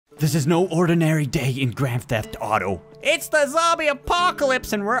This is no ordinary day in Grand Theft Auto. It's the zombie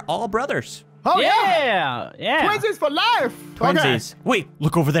apocalypse, and we're all brothers. Oh, yeah. Twinsies for life. Twinsies. Okay. Wait,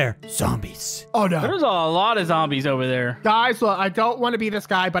 look over there. Zombies. Oh, no. There's a lot of zombies over there. Guys, look, I don't want to be this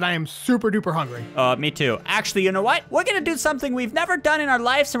guy, but I am super duper hungry. Me too. Actually, you know what? We're gonna do something we've never done in our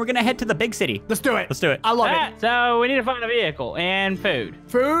lives, and we're gonna head to the big city. Let's do it. Let's do it. I love it. So we need to find a vehicle and food.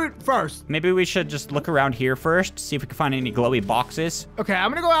 Food first. Maybe we should just look around here first, see if we can find any glowy boxes. Okay, I'm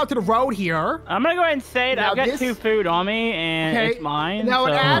going to go out to the road here. I'm gonna go ahead and say it. Now I've got this- 2 food on me, and Okay. it's mine. Now,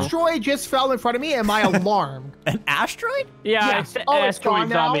 so... an asteroid just fell in front of me. Am I alarmed? An asteroid? Yeah, Yes. it's Oh, it's gone asteroid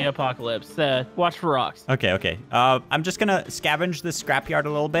now? zombie apocalypse. Watch for rocks. Okay. I'm just gonna scavenge this scrapyard a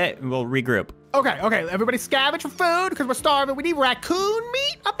little bit, and we'll regroup. Okay. Everybody scavenge for food because we're starving. We need raccoon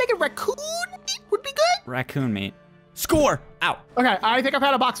meat. I'm thinking raccoon meat would be good. Raccoon meat. Score! Ow. Okay, I think I've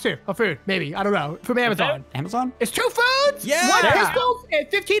had a box too of food. Maybe. I don't know. From Amazon. Amazon? It's 2 foods, Yeah. 1 Yeah. pistol, and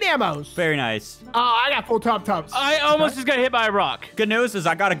 15 ammos. Very nice. Oh, I got full tubs. I almost just got hit by a rock. Good news is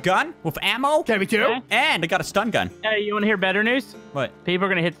I got a gun with ammo. Okay, me too. Okay. And I got a stun gun. Hey, you want to hear better news? What? People are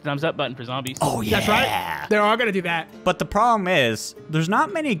gonna hit the thumbs up button for zombies. Oh, yeah. That's right. They're all gonna do that. But the problem is, there's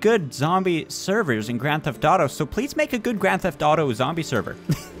not many good zombie servers in Grand Theft Auto, so please make a good Grand Theft Auto zombie server.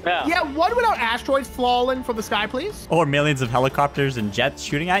 Yeah, one without asteroids falling from the sky, please. Or millions of helicopters and jets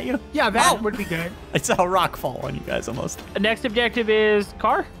shooting at you. Yeah, that would be good. I saw a rock fall on you guys almost. The next objective is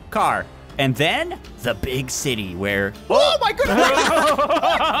car. Car. And then the big city where... Oh my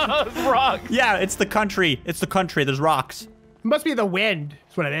goodness! Rock. Yeah, it's the country. It's the country. There's rocks. Must be the wind.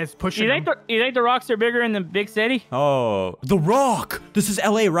 That's what it is. Pushing. You think the rocks are bigger in the big city? Oh, the rock. This is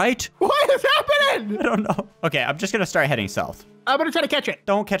LA, right? What is happening? I don't know. Okay, I'm just gonna start heading south. I'm gonna try to catch it.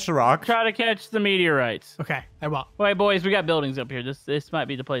 Don't catch the rock. Try to catch the meteorites. Okay, I will. Wait, boys, we got buildings up here. This might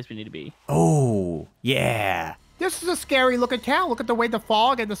be the place we need to be. Oh, yeah. This is a scary looking town. Look at the way the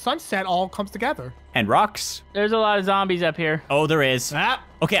fog and the sunset all comes together. And rocks. There's a lot of zombies up here. Oh, there is. Ah.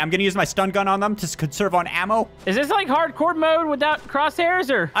 Okay, I'm gonna use my stun gun on them to conserve on ammo. Is this like hardcore mode without crosshairs,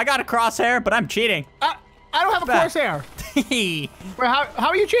 or? I got a crosshair, but I'm cheating. I don't have a Back. crosshair. I Wait, how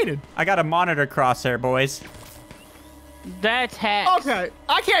are you cheating? got a monitor crosshair, boys. That's hacks. Okay,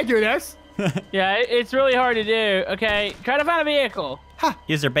 I can't do this. Yeah, it's really hard to do. Okay, try to find a vehicle.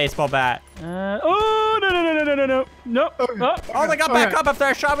 Use their baseball bat. Oh, no. Nope. Oh, they got back up if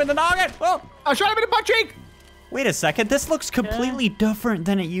they're shoving the noggin. Oh. I shot him in the butt cheek. Wait a second. This looks completely different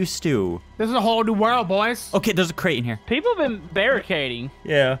than it used to. This is a whole new world, boys. Okay, there's a crate in here. People have been barricading.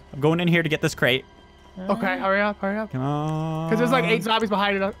 Yeah. I'm going in here to get this crate. Okay, hurry up. Come on. Because there's like 8 zombies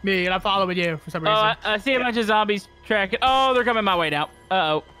behind me, and I'm following you for some reason. I see a bunch of zombies tracking. Oh, they're coming my way now.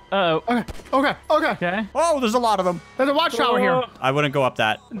 Uh-oh. Okay. Okay. Oh, there's a lot of them. There's a watchtower here. I wouldn't go up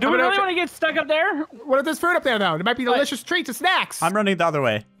that. Do we really want to get stuck up there? What if there's food up there, though? There might be delicious treats and snacks. I'm running the other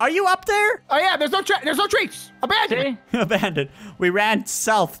way. Are you up there? Oh, yeah, there's no treats. Abandoned. See? Abandoned. We ran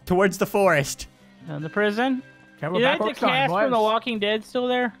south towards the forest. The prison. Okay, we're You back think where the we started, cast from The boys. Walking Dead still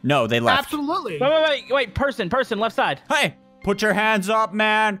there? No, they left. Absolutely. Wait, person, left side. Hey, put your hands up,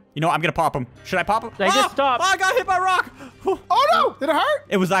 man. You know, I'm gonna pop him. Should I pop him? They just stopped. Oh, I got hit by a rock. Oh, no. Did it hurt?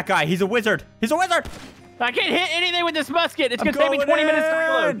 It was that guy. He's a wizard. He's a wizard. I can't hit anything with this musket. It's I'm gonna take me going 20 minutes to in.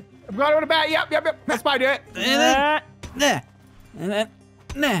 reload. I'm going with a bat. Yep. That's fine, do it. And then,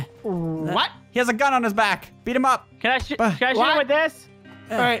 nah. What? He has a gun on his back. Beat him up. Can I shoot him What? with this?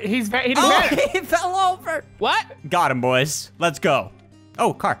 All right, he didn't Oh, manage. he fell over. What? Got him, boys. Let's go.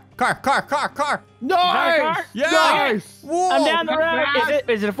 Oh, car. Nice. car? Yeah. Nice. Whoa. I'm down the road.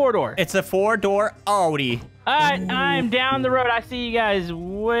 Is it a 4-door? It's a 4-door Audi. Alright, I'm down the road. I see you guys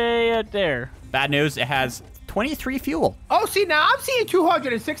way up there. Bad news, it has 23 fuel. Oh, see, now I'm seeing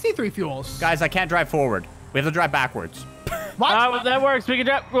 263 fuels. Guys, I can't drive forward. We have to drive backwards. What? That works. We can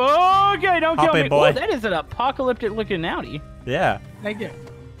drive. Okay, don't Hop kill in, me. boy. Ooh, that is an apocalyptic looking Audi. Yeah. Thank you.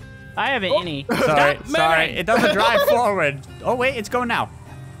 I haven't any. Sorry. moving. It doesn't drive forward. Oh, wait, it's going now.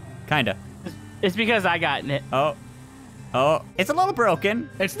 Kinda. It's because I got in it. Oh, it's a little broken.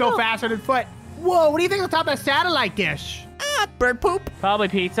 It's still faster than foot. Whoa, what do you think on top of that satellite dish? Ah, bird poop. Probably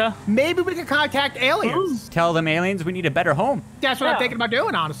pizza. Maybe we can contact aliens. Tell them aliens we need a better home. That's what Yeah. I'm thinking about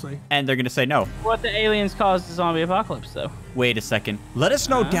doing, honestly. And they're gonna say no. What the aliens caused the zombie apocalypse, though? Wait a second. Let us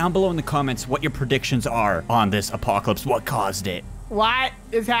know down below in the comments what your predictions are on this apocalypse. What caused it? What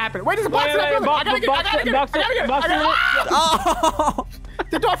is happening? Wait, there's a box in that building. I gotta get it. Oh,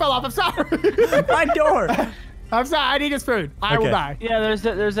 The door fell off. I'm sorry. my door. I'm sorry. I need this food. I will Okay. die. Yeah,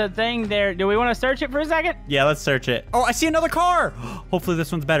 there's a thing there. Do we want to search it for a second? Yeah, let's search it. Oh, I see another car. Hopefully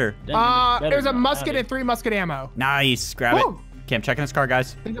this one's better. There's a musket and 3 musket ammo. Nice. Grab Woo. it. Okay, I'm checking this car,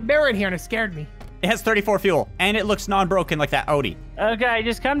 guys. There's a mirror in here and it scared me. It has 34 fuel, and it looks non-broken like that Audi. Okay,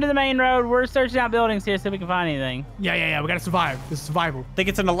 just come to the main road. We're searching out buildings here so we can find anything. Yeah. We gotta survive. This is survival. I think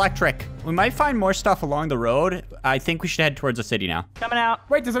it's an electric. We might find more stuff along the road. I think we should head towards the city now. Coming out.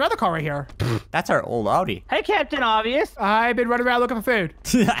 Wait, there's another car right here. That's our old Audi. Hey, Captain Obvious. I've been running around looking for food.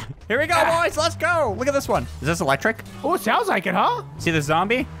 Here we go, boys. Let's go. Look at this one. Is this electric? Oh, it sounds like it, huh? See the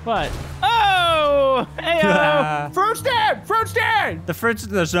zombie? What? Oh! Hey-oh! Fruit stand! Fruit stand! The fruits,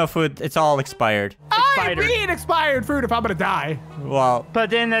 there's no food. It's all expired. I Expired. need expired food if I'm gonna die. Well, But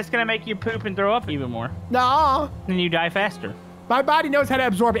then that's going to make you poop and throw up even more. No. Then you die faster. My body knows how to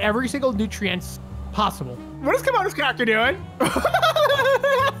absorb every single nutrient possible. What is Komodo's character doing?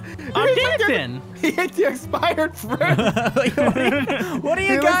 I'm dancing. He ate the expired fruit. what are you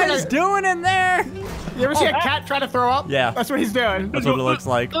He looks like guys a- doing in there? You ever see a cat try to throw up? Yeah. That's what he's doing. That's what it looks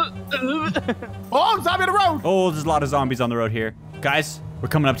like. Oh, zombie on the road. Oh, there's a lot of zombies on the road here. Guys, we're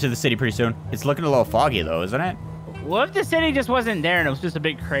coming up to the city pretty soon. It's looking a little foggy though, isn't it? What if the city just wasn't there and it was just a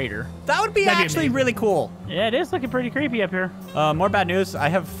big crater? That would be That'd be actually amazing. really cool. Yeah, it is looking pretty creepy up here. More bad news. I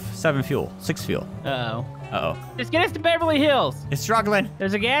have 6 fuel. Uh-oh. Uh-oh. Just get us to Beverly Hills. It's struggling.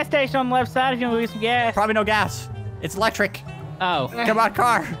 There's a gas station on the left side if you want to get some gas. Probably no gas. It's electric. Oh. Come on,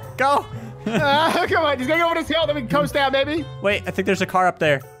 car. Go. Come on, he's gonna go over this hill, then we can coast down, baby. Wait, I think there's a car up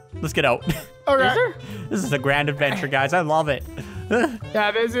there. Let's get out. Okay. Is there? This is a grand adventure, guys. I love it.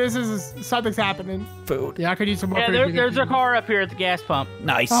 Yeah, this is something's happening. Food. Yeah, I could use some more Yeah, food. there's a car up here at the gas pump.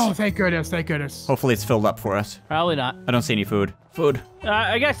 Nice. Oh, thank goodness, thank goodness. Hopefully it's filled up for us. Probably not. I don't see any food. Food.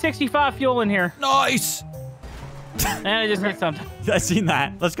 I got 65 fuel in here. Nice. And I just hit something. I seen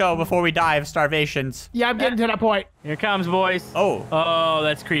that. Let's go before we die of starvations. Yeah, I'm getting to that point. Here comes, boys. Oh, Oh,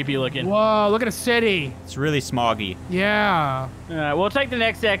 that's creepy looking. Whoa, look at the city. it's really smoggy. Yeah. All right, we'll take the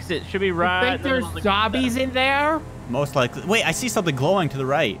next exit. Should be right. Think there's zombies in there? Most likely. Wait, I see something glowing to the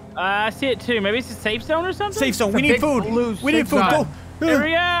right. I see it too. Maybe it's a safe zone or something? Safe zone. It's We a need big food. blue We need safe food. Go. zone. Here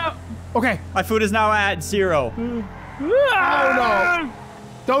we go. Okay. My food is now at 0. Oh, no.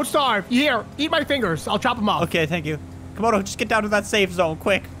 Don't starve. Here, eat my fingers. I'll chop them off. Okay, thank you. Komodo, just get down to that safe zone,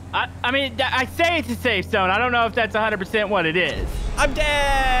 quick. I mean, I say it's a safe zone. I don't know if that's 100% what it is. I'm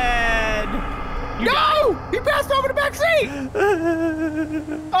dead. No! He passed over the back seat!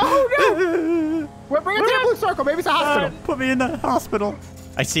 Oh, no! We're bringing it to the blue circle. Maybe it's a hospital. Put me in the hospital.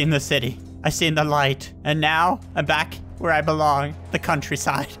 I seen the city. I seen the light. And now I'm back where I belong, the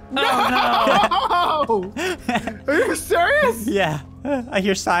countryside. No! Are you serious? Yeah, I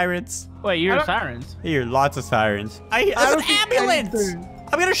hear sirens. Wait, you hear don't- sirens? I hear lots of sirens. There's don't an see ambulance. anything.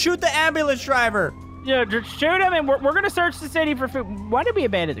 I'm gonna shoot the ambulance driver. Yeah, just shoot him, and we're going to search the city for food. Why did we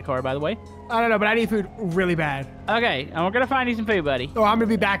abandon the car, by the way? I don't know, but I need food really bad. Okay, and we're going to find you some food, buddy. Oh, I'm gonna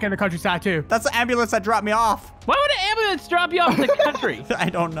be back in the countryside too. That's the ambulance that dropped me off. Why would an ambulance drop you off in the country?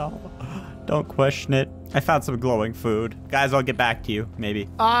 I don't know. Don't question it. I found some glowing food. Guys, I'll get back to you, maybe.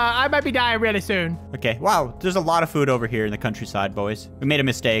 I might be dying really soon. Okay, wow, there's a lot of food over here in the countryside, boys. We made a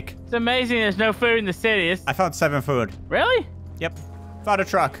mistake. It's amazing there's no food in the city. It's... I found 7 food. Really? Yep. Found a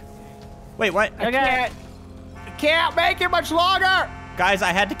truck. Wait, what? Okay. Can't make it much longer. Guys,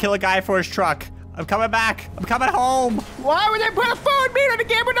 I had to kill a guy for his truck. I'm coming back. I'm coming home. Why would they put a food meter in the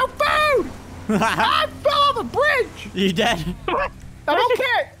game with no food? I fell off a bridge. You dead? I'm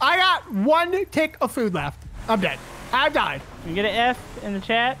okay. I got 1 tick of food left. I'm dead. I've died. You get an F in the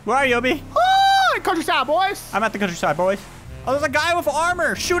chat? Where are you, Obi? Oh, countryside, boys. I'm at the countryside, boys. Oh, there's a guy with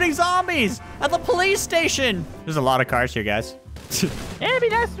armor shooting zombies at the police station. There's a lot of cars here, guys. Yeah, it'd be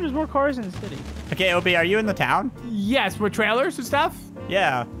nice if there was more cars in the city. Okay, Obi, are you in the town? Yes, with trailers and stuff.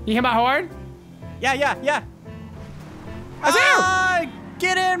 Yeah. You hear my horn? Yeah. I see Ah,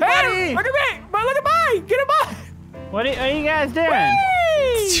 get in, Hey, buddy. look at me. Look at mine. Get in mine. What are you guys doing?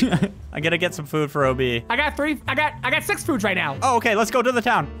 Whee! I gotta get some food for Obi. I got 6 foods right now. Oh, okay, let's go to the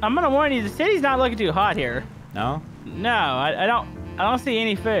town. I'm gonna warn you, the city's not looking too hot here. No? No, I don't see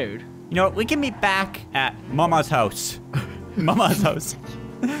any food. You know what? We can meet back at Mama's house. Mama's house.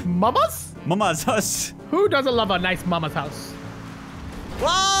 Mamas? Mama's house. Who doesn't love a nice mama's house?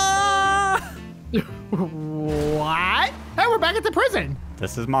 Whoa! What? Hey, we're back at the prison.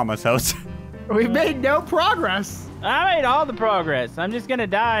 This is Mama's house. We've made no progress. I made all the progress. I'm just gonna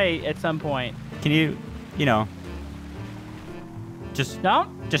die at some point. Can you know, just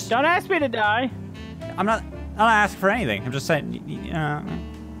Don't ask me to die. I'm not asking for anything. I'm just saying,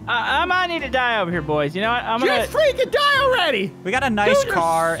 I might need to die over here, boys. You know what? I'm gonna. Just freaking die already. we got a nice Dude, there's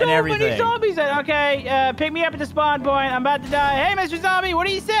car so and everything. many zombies. Okay, pick me up at the spawn point. I'm about to die. Hey, Mr. Zombie, what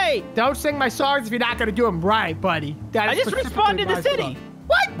do you say? Don't sing my songs if you're not gonna do them right, buddy. That I is just specifically respawned in the my city. song.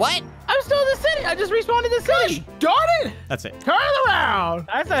 What? What? I'm still in the city. I just respawned in the city. Darn it! That's it. Turn around.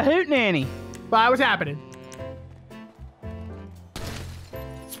 That's a hootenanny. Spy, what's happening?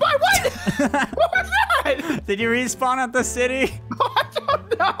 Spy, what? What was that? Did you respawn at the city? I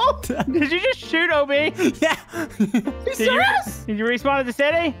don't know. Did you just shoot OB? Yeah. You serious? Did you respawn at the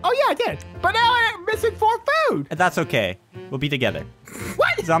city? Oh, yeah, I did. But now I'm missing 4 food. That's okay. We'll be together.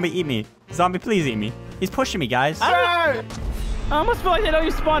 What? Zombie, eat me. Zombie, please eat me. He's pushing me, guys. I almost feel like they don't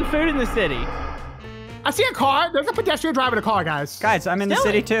even spawn food in the city. see a car. There's a pedestrian driving a car, guys. Guys, I'm in the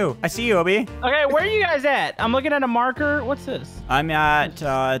city too. I see you, Obi. Okay, where are you guys at? I'm looking at a marker. What's this? I'm at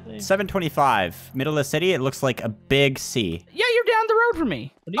 725. Middle of the city. It looks like a big C. Yeah, you're down the road from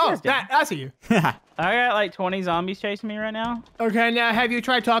me. What are you guys doing? I see you. I got like 20 zombies chasing me right now. Okay, now have you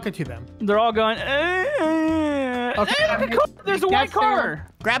tried talking to them? They're all going, Okay, hey, look, there's a white car.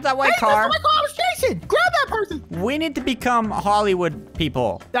 Grab that white Hey, car. that's the white car I was chasing. Grab that person. We need to become Hollywood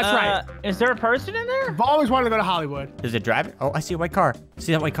people. That's right. Is there a person in there? I've always wanted to go to Hollywood. Is it driving? Oh, I see a white car.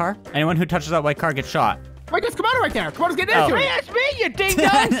 See that white car? Anyone who touches that white car gets shot. Wait, there's Komodo right there. Come on, let's get into Hey, it. that's me, you ding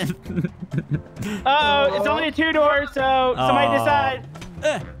dong. Uh-oh, it's only a 2-door, so somebody decide.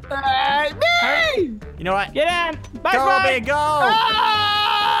 Me! You know what? Get in. Bye, Go, bye. Obi, go!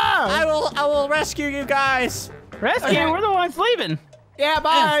 Ah! I will rescue you guys. Rescue, we're the ones leaving. Yeah,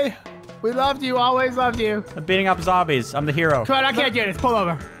 bye. We loved you, always loved you. I'm beating up zombies. I'm the hero. Come on, I can't do this. Pull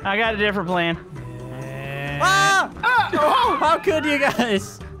over. I got a different plan. Ah! Oh! How could you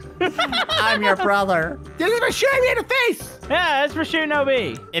guys? I'm your brother. Didn't even shoot me in the face. Yeah, that's for shooting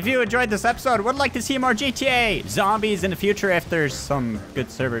OB. If you enjoyed this episode, would like to see more GTA zombies in the future if there's some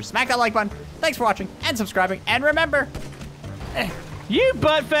good servers, smack that like button. Thanks for watching and subscribing. And remember, You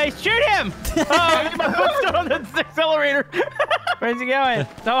butt face, shoot him! Oh, my foot's still on the accelerator. Where's he going?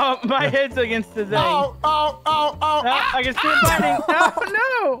 Oh, my head's against the thing. Oh, I can see it biting.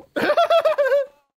 Oh, no!